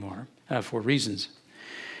have it anymore for reasons.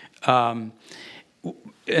 And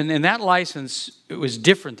that license, it was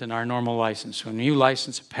different than our normal license. When you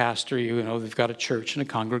license a pastor, they've got a church and a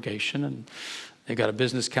congregation, and they've got a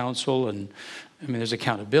business council, and there's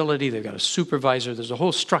accountability. They've got a supervisor. There's a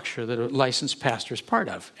whole structure that a licensed pastor is part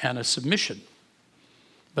of, and a submission.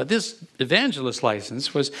 But this evangelist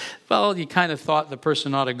license was, you kind of thought the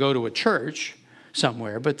person ought to go to a church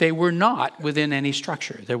somewhere, but they were not within any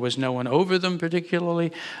structure. There was no one over them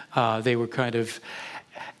particularly. They were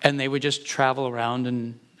and they would just travel around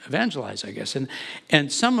and evangelize, I guess.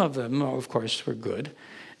 And some of them, of course, were good.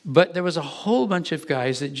 But there was a whole bunch of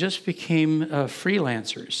guys that just became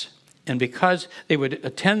freelancers. And because they would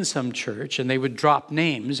attend some church and they would drop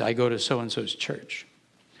names, I go to so-and-so's church.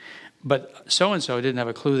 But so-and-so didn't have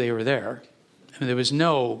a clue they were there. There was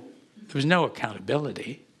no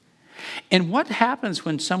accountability. And what happens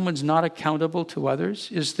when someone's not accountable to others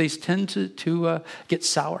is they tend to get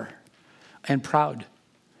sour and proud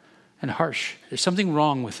and harsh. There's something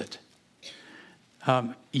wrong with it.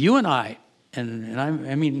 You and I, and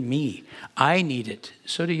I mean me, I need it.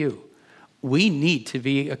 So do you. We need to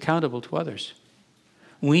be accountable to others.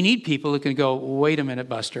 We need people who can go, wait a minute,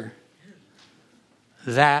 Buster.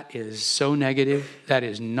 That is so negative. That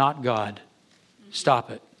is not God. Stop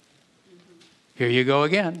it. Here you go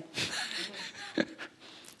again.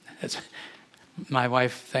 My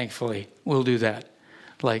wife, thankfully, will do that.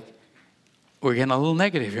 Like, we're getting a little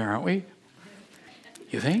negative here, aren't we?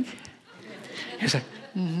 You think? He's like,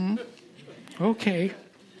 okay.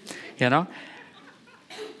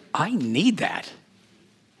 I need that.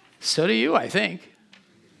 So do you, I think.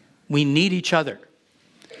 We need each other.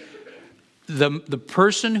 The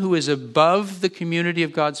person who is above the community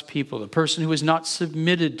of God's people, the person who is not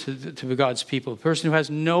submitted to God's people, the person who has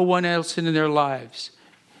no one else in their lives,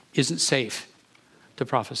 isn't safe to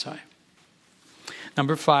prophesy.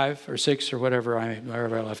 Number 5 or 6 or wherever I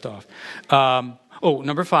left off.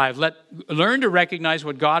 Number 5, learn to recognize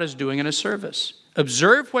what God is doing in a service.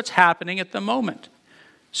 Observe what's happening at the moment,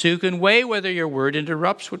 so you can weigh whether your word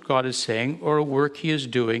interrupts what God is saying or a work he is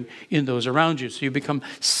doing in those around you. So you become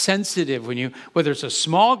sensitive whether it's a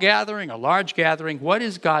small gathering, a large gathering, what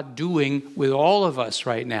is God doing with all of us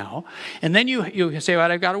right now? And then you say,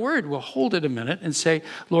 I've got a word. Well, hold it a minute and say,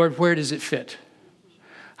 Lord, where does it fit?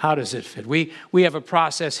 How does it fit? We have a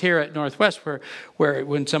process here at Northwest where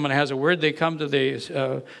when someone has a word, they come to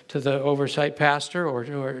the oversight pastor or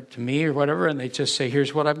to me or whatever, and they just say,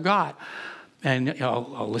 here's what I've got. And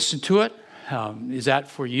I'll listen to it. Is that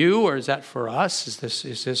for you or is that for us?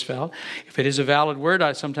 Is this valid? If it is a valid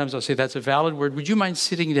word, sometimes I'll say that's a valid word. Would you mind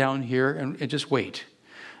sitting down here and just wait?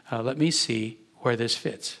 Let me see where this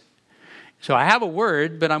fits. So I have a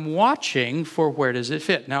word, but I'm watching for where does it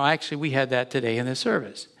fit. Now, actually, we had that today in the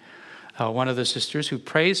service. One of the sisters who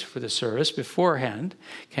prays for the service beforehand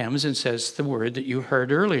comes and says the word that you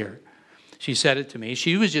heard earlier. She said it to me.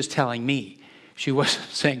 She was just telling me. She wasn't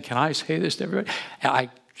saying, can I say this to everybody? I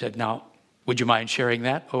said, now, would you mind sharing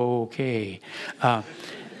that? Okay.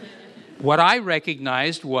 What I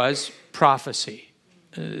recognized was prophecy.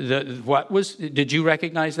 Did you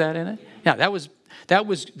recognize that in it? Yeah,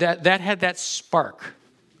 that had that spark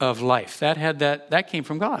of life. That came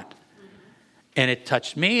from God. And it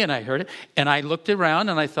touched me, and I heard it. And I looked around,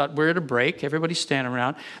 and I thought, we're at a break. Everybody's standing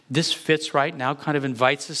around. This fits right now, kind of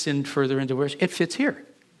invites us in further into where it fits here,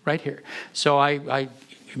 right here. So I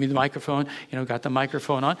gave me the microphone, got the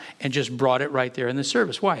microphone on, and just brought it right there in the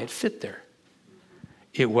service. Why? It fit there.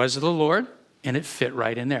 It was the Lord, and it fit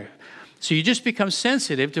right in there. So you just become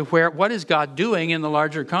sensitive to what is God doing in the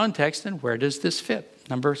larger context, and where does this fit?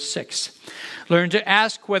 Number 6, learn to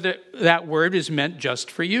ask whether that word is meant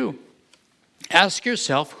just for you. Ask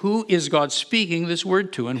yourself, who is God speaking this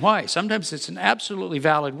word to and why? Sometimes it's an absolutely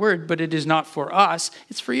valid word, but it is not for us,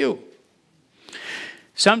 it's for you.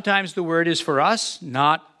 Sometimes the word is for us,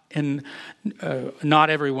 not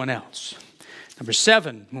everyone else. Number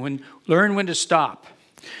 7, learn when to stop.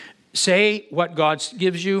 Say what God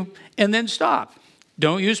gives you and then stop.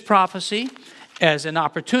 Don't use prophecy as an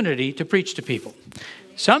opportunity to preach to people.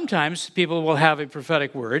 Sometimes people will have a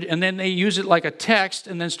prophetic word and then they use it like a text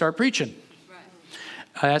and then start preaching.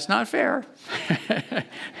 That's not fair.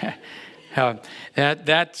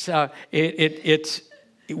 It's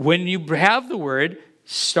when you have the word,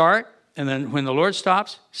 start, and then when the Lord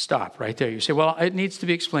stops, stop right there. You say, well, it needs to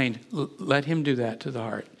be explained. Let him do that to the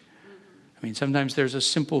heart. I mean, sometimes there's a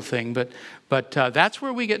simple thing, but that's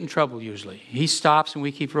where we get in trouble usually. He stops and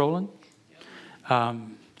we keep rolling.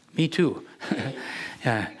 Me too.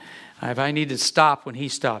 Yeah. If I need to stop when he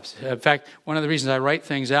stops. In fact, one of the reasons I write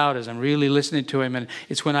things out is I'm really listening to him, and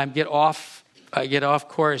it's when I get off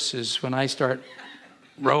course is when I start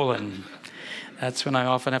rolling. That's when I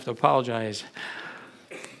often have to apologize.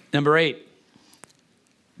 Number 8,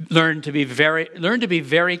 learn to be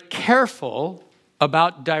very careful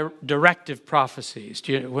about directive prophecies.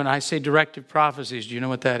 When I say directive prophecies, do you know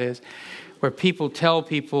what that is? Where people tell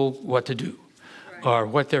people what to do, or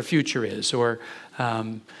what their future is, or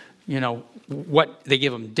what they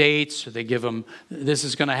give them dates, or they give them this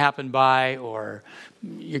is going to happen by, or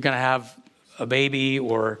you're going to have a baby,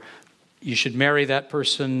 or you should marry that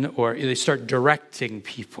person, or they start directing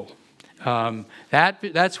people.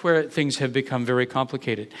 That's where things have become very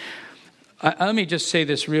complicated. Let me just say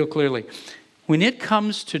this real clearly. When it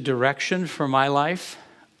comes to direction for my life,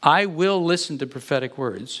 I will listen to prophetic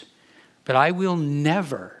words, but I will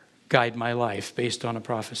never guide my life based on a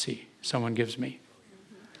prophecy someone gives me.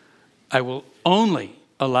 I will only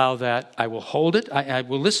allow that. I will hold it. I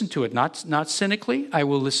will listen to it, not cynically. I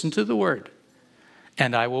will listen to the word,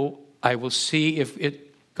 and I will see if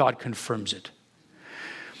God confirms it.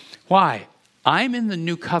 Why? I'm in the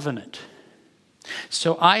new covenant,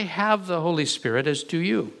 so I have the Holy Spirit, as do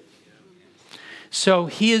you. So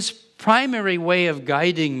His primary way of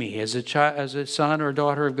guiding me as a son or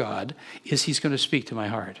daughter of God is He's going to speak to my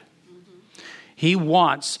heart. He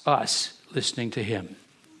wants us listening to Him.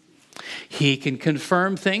 He can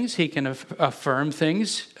confirm things. He can affirm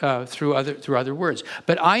things through other words.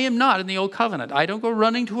 But I am not in the old covenant. I don't go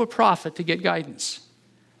running to a prophet to get guidance.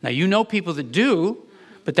 Now, you know people that do,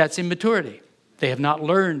 but that's immaturity. They have not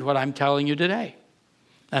learned what I'm telling you today.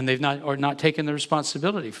 And they've not taken the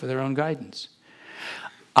responsibility for their own guidance.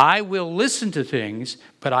 I will listen to things,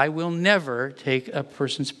 but I will never take a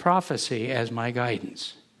person's prophecy as my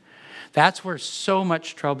guidance. That's where so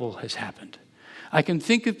much trouble has happened. I can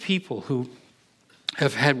think of people who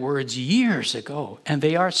have had words years ago, and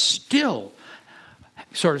they are still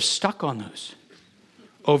sort of stuck on those.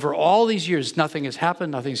 Over all these years, nothing has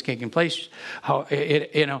happened, nothing's taken place,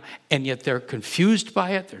 and yet they're confused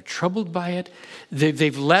by it, they're troubled by it.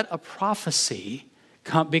 They've let a prophecy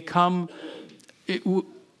to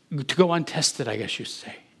go untested, I guess you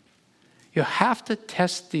say. You have to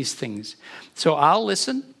test these things. So I'll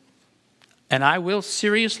listen, and I will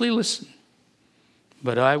seriously listen.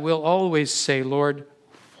 But I will always say, Lord,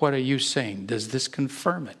 what are you saying? Does this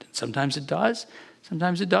confirm it? Sometimes it does,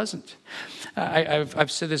 sometimes it doesn't.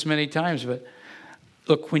 I've said this many times, but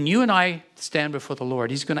look, when you and I stand before the Lord,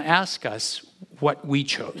 He's going to ask us what we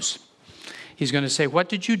chose. He's going to say, what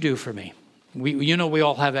did you do for me? We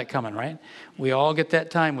all have that coming, right? We all get that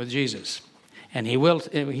time with Jesus. And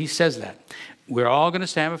He says that. We're all going to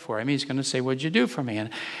stand before Him. He's going to say, what did you do for me?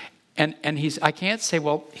 And I can't say,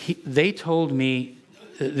 well, they told me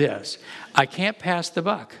this. I can't pass the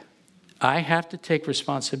buck. I have to take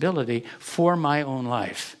responsibility for my own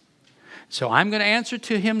life. So I'm going to answer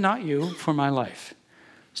to Him, not you, for my life.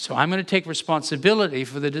 So I'm going to take responsibility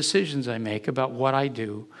for the decisions I make about what I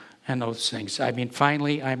do and those things. I mean,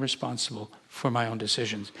 finally, I'm responsible for my own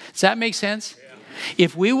decisions. Does that make sense? Yeah.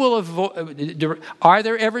 If we will avoid, are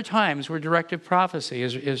there ever times where directive prophecy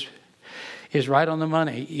is right on the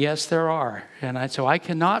money? Yes, there are. And so I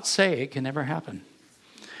cannot say it can never happen.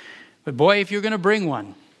 But boy, if you're going to bring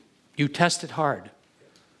one, you test it hard.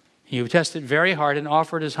 You test it very hard and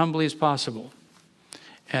offer it as humbly as possible.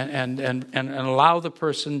 And allow the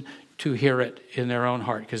person to hear it in their own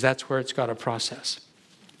heart, because that's where it's got to process.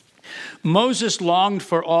 Moses longed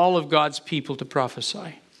for all of God's people to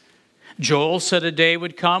prophesy. Joel said a day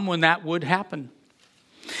would come when that would happen.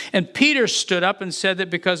 And Peter stood up and said that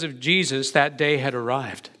because of Jesus, that day had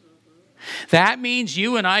arrived. That means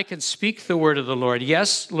you and I can speak the word of the Lord.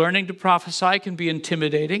 Yes, learning to prophesy can be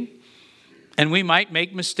intimidating, and we might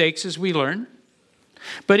make mistakes as we learn.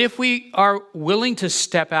 But if we are willing to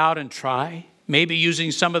step out and try, maybe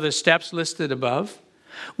using some of the steps listed above,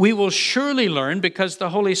 we will surely learn because the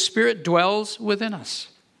Holy Spirit dwells within us.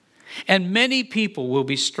 And many people will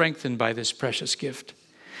be strengthened by this precious gift.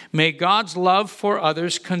 May God's love for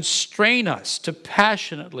others constrain us to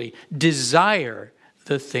passionately desire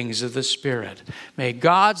the things of the Spirit. May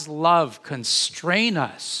God's love constrain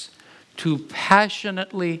us to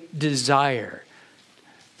passionately desire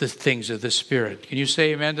the things of the Spirit. Can you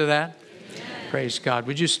say amen to that? Amen. Praise God.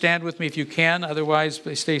 Would you stand with me if you can? Otherwise,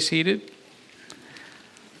 please stay seated.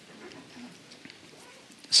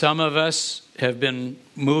 Some of us have been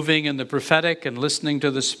moving in the prophetic and listening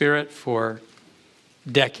to the Spirit for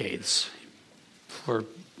decades, for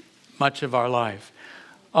much of our life.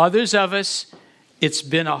 Others of us, it's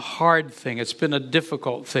been a hard thing. It's been a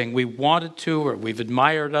difficult thing. We wanted to, or we've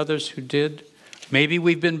admired others who did. Maybe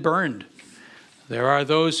we've been burned. There are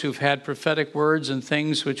those who've had prophetic words and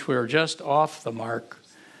things which were just off the mark,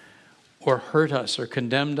 or hurt us, or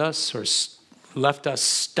condemned us, or left us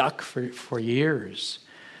stuck for years.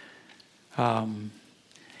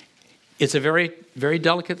 It's a very, very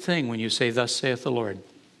delicate thing when you say, "Thus saith the Lord."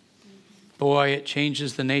 Boy, it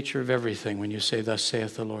changes the nature of everything when you say, "Thus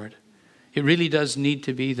saith the Lord." It really does need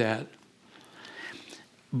to be that.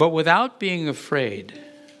 But without being afraid,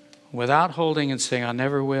 without holding and saying, "I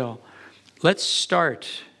never will," let's start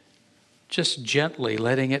just gently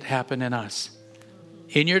letting it happen in us.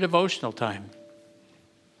 In your devotional time.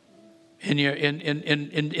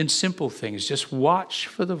 In simple things. Just watch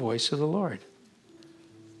for the voice of the Lord.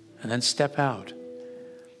 And then step out.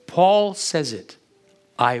 Paul says it.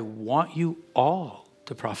 I want you all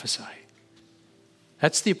to prophesy.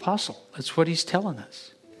 That's the apostle. That's what he's telling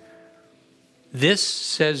us. This,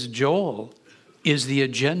 says Joel, is the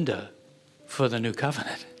agenda for the new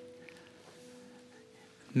covenant.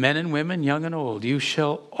 Men and women, young and old, you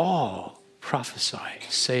shall all prophesy,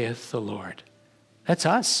 saith the Lord. That's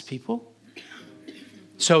us, people.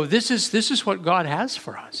 So this is what God has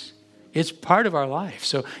for us. It's part of our life.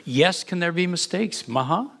 So yes, can there be mistakes?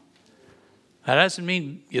 That doesn't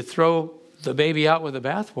mean you throw the baby out with the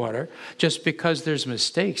bathwater. Just because there's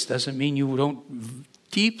mistakes doesn't mean you don't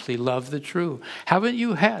deeply love the true. Haven't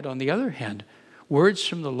you had, on the other hand, words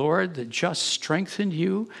from the Lord that just strengthened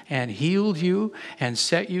you and healed you and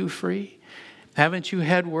set you free? Haven't you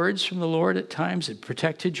had words from the Lord at times that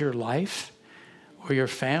protected your life or your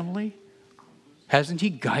family? Hasn't he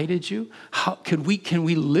guided you? How can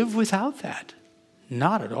we live without that?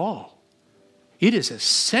 Not at all. It is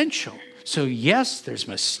essential. So yes, there's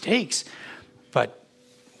mistakes, but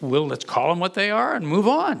let's call them what they are and move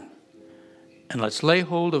on. And let's lay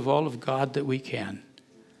hold of all of God that we can.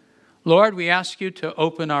 Lord, we ask you to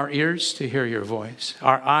open our ears to hear your voice,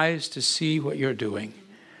 our eyes to see what you're doing.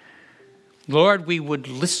 Lord, we would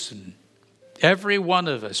listen. Every one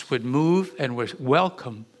of us would move and would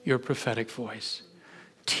welcome your prophetic voice.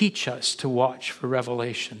 Teach us to watch for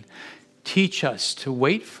revelation. Teach us to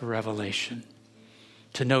wait for revelation,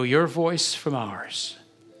 to know your voice from ours.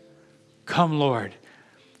 Come, Lord,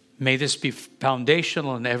 may this be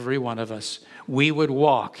foundational in every one of us. We would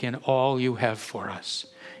walk in all you have for us.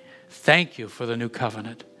 Thank you for the new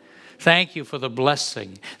covenant. Thank you for the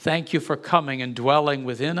blessing. Thank you for coming and dwelling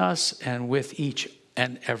within us and with each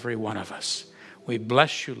and every one of us. We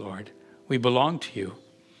bless you, Lord. We belong to you.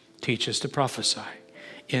 Teach us to prophesy.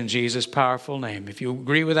 In Jesus' powerful name. If you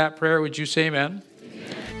agree with that prayer, would you say amen?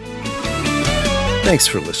 Thanks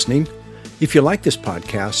for listening. If you like this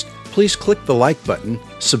podcast, please click the like button,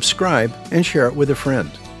 subscribe, and share it with a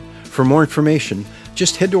friend. For more information,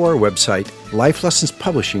 just head to our website,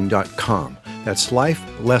 lifelessonspublishing.com. That's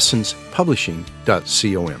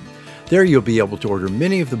lifelessonspublishing.com. There you'll be able to order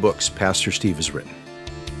many of the books Pastor Steve has written.